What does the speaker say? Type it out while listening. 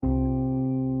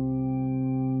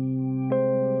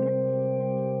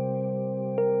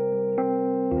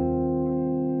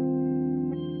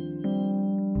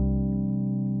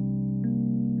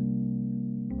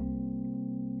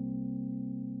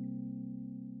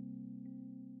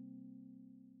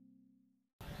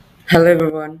Hello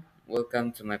everyone,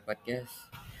 welcome to my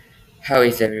podcast. How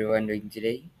is everyone doing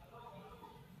today?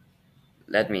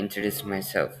 Let me introduce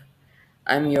myself.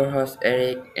 I'm your host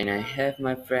Erik and I have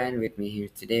my friend with me here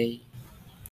today.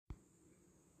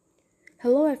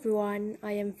 Hello everyone,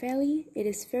 I am Felli. It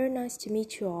is very nice to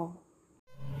meet you all.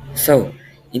 So,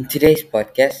 in today's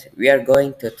podcast, we are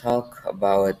going to talk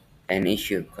about an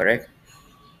issue, correct?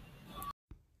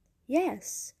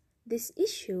 Yes, this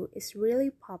issue is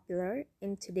really popular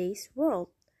in today's world.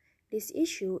 This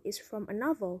issue is from a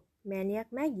novel, Maniac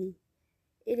Maggie.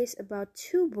 It is about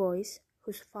two boys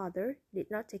whose father did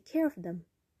not take care of them.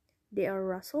 They are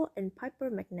Russell and Piper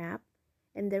McNabb,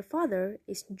 and their father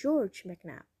is George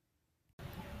McNabb.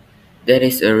 That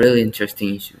is a really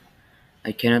interesting issue.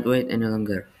 I cannot wait any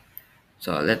longer.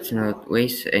 So, let's not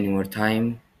waste any more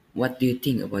time. What do you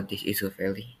think about this issue,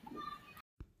 Felli?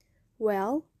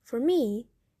 Well, for me,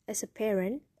 as a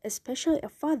parent, especially a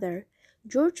father,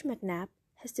 George McNabb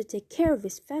has to take care of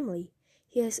his family.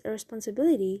 He has a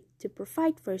responsibility to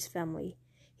provide for his family.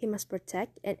 He must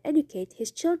protect and educate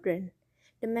his children.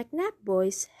 The McNabb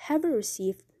boys haven't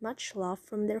received much love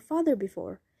from their father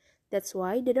before. That's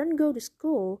why they don't go to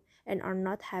school and are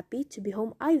not happy to be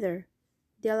home either.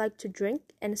 They like to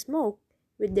drink and smoke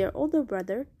with their older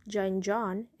brother, Giant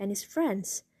John, and his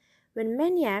friends. When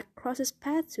Maniac crosses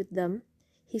paths with them,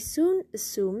 he soon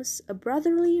assumes a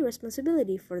brotherly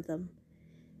responsibility for them,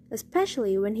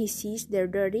 especially when he sees their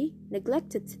dirty,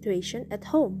 neglected situation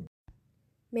at home.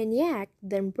 Maniac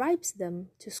then bribes them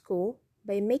to school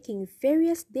by making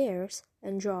various dares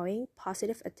and drawing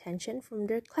positive attention from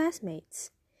their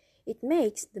classmates. It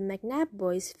makes the McNabb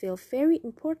boys feel very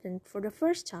important for the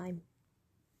first time.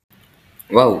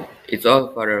 Wow, it's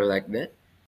all father like that?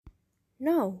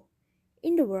 No,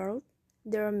 in the world,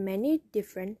 there are many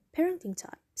different parenting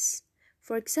types.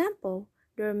 For example,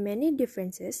 there are many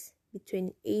differences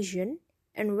between Asian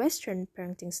and Western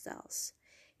parenting styles.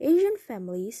 Asian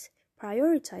families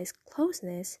prioritize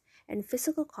closeness and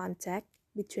physical contact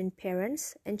between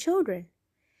parents and children.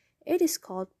 It is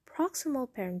called proximal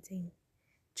parenting.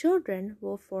 Children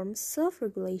will form self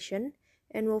regulation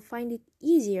and will find it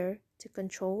easier to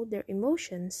control their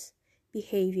emotions,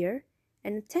 behavior,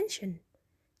 and attention.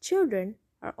 Children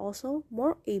are also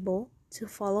more able to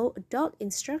follow adult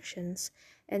instructions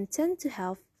and tend to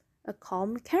have a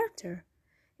calm character.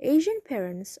 Asian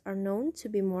parents are known to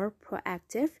be more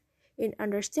proactive in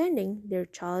understanding their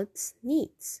child's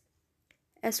needs.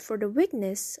 As for the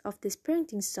weakness of this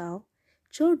parenting style,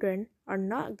 children are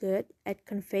not good at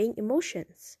conveying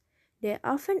emotions. They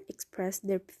often express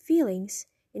their feelings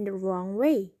in the wrong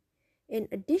way. In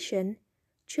addition,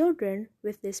 children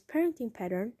with this parenting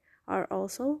pattern are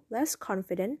also less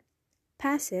confident,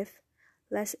 passive,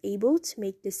 less able to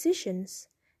make decisions,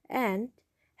 and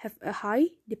have a high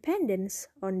dependence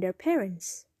on their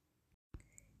parents.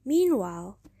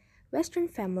 Meanwhile, Western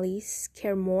families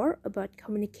care more about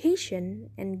communication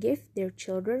and give their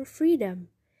children freedom.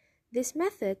 This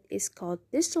method is called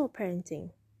digital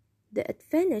parenting. The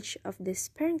advantage of this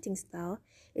parenting style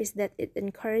is that it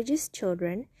encourages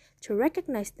children to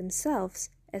recognize themselves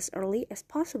as early as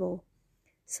possible.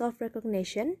 Self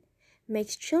recognition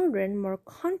makes children more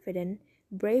confident,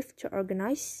 brave to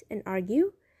organize and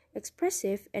argue,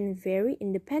 expressive, and very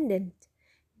independent.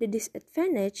 The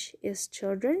disadvantage is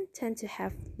children tend to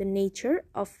have the nature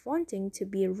of wanting to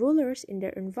be rulers in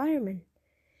their environment.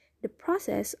 The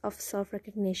process of self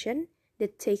recognition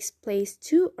that takes place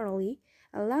too early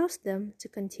allows them to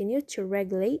continue to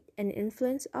regulate and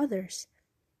influence others.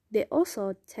 They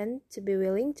also tend to be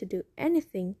willing to do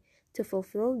anything to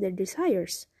fulfill their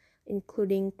desires,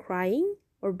 including crying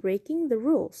or breaking the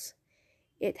rules.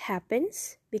 It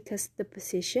happens because the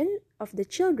position of the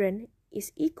children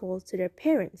is equal to their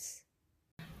parents.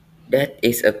 That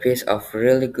is a piece of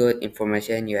really good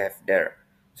information you have there.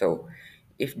 So,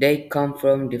 if they come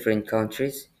from different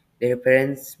countries, their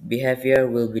parents' behavior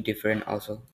will be different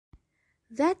also.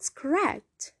 That's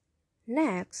correct.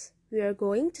 Next, we are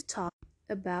going to talk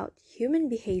about human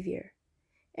behavior.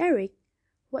 Eric,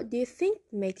 what do you think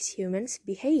makes humans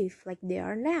behave like they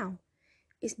are now?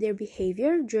 Is their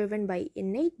behavior driven by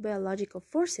innate biological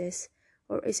forces,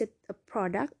 or is it a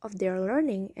product of their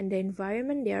learning and the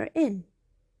environment they are in?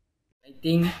 I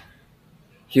think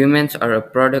humans are a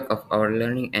product of our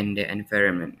learning and the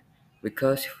environment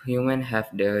because humans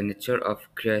have the nature of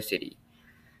curiosity.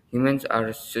 Humans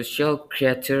are social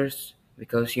creatures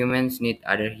because humans need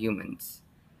other humans.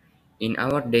 In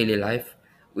our daily life,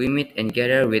 we meet and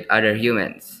gather with other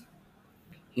humans.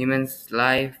 Humans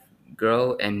live,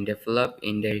 grow, and develop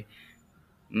in their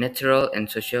natural and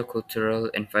socio-cultural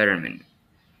environment.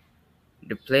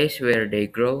 The place where they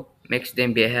grow, makes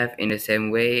them behave in the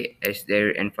same way as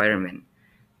their environment,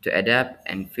 to adapt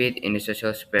and fit in the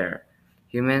social sphere.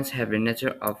 Humans have the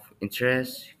nature of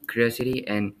interest, curiosity,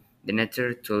 and the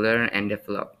nature to learn and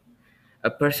develop.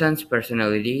 A person's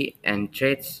personality and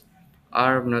traits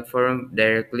are not formed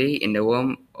directly in the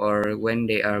womb or when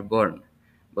they are born,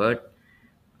 but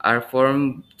are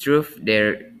formed through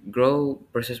their growth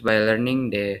process by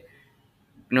learning the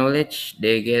knowledge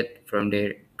they get from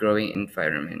their growing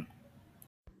environment.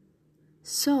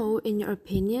 So, in your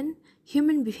opinion,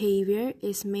 human behavior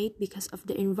is made because of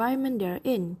the environment they're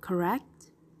in,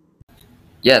 correct?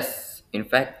 Yes, in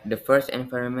fact, the first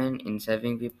environment in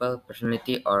shaping people,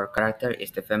 personality, or character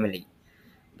is the family.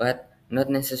 But not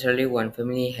necessarily one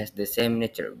family has the same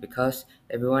nature because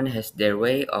everyone has their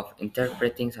way of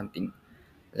interpreting something.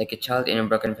 Like a child in a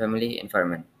broken family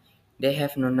environment, they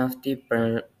have none of the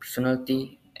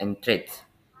personality and traits.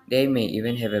 They may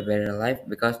even have a better life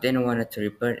because they don't want to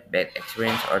report bad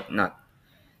experience or not.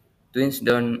 Twins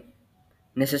don't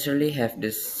necessarily have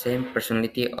the same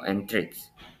personality and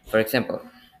traits. For example,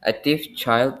 a thief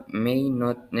child may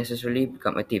not necessarily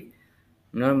become a thief,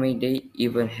 nor may they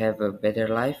even have a better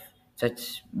life, such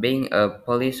as being a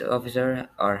police officer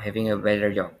or having a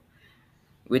better job.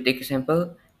 With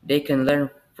example, they can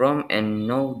learn from and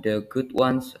know the good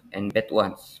ones and bad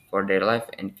ones for their life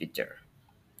and future.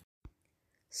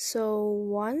 So,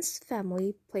 one's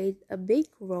family played a big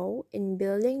role in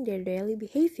building their daily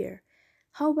behavior.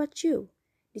 How about you?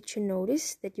 Did you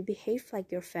notice that you behave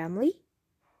like your family?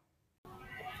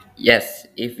 Yes,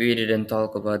 if we didn't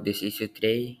talk about this issue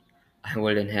today, I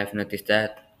wouldn't have noticed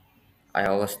that. I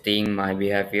always think my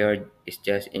behavior is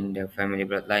just in the family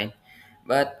bloodline,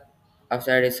 but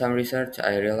after I did some research,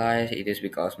 I realized it is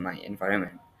because my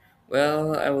environment.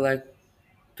 Well, I would like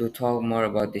to talk more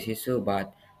about this issue,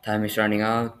 but time is running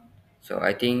out. So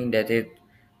I think that's it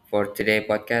for today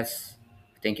podcast.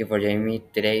 Thank you for joining me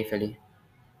today, Felli.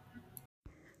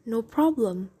 No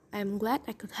problem. I'm glad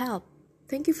I could help.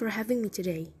 Thank you for having me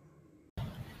today.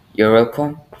 You're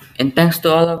welcome. And thanks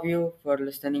to all of you for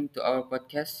listening to our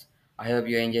podcast. I hope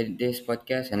you enjoyed this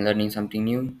podcast and learning something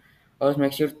new. Always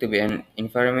make sure to be an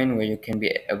environment where you can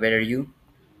be a better you,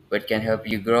 where it can help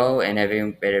you grow and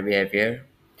having better behavior.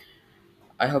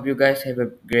 I hope you guys have a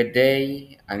great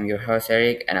day. I'm your host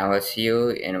Erik, and I will see you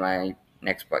in my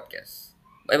next podcast.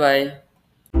 Bye bye.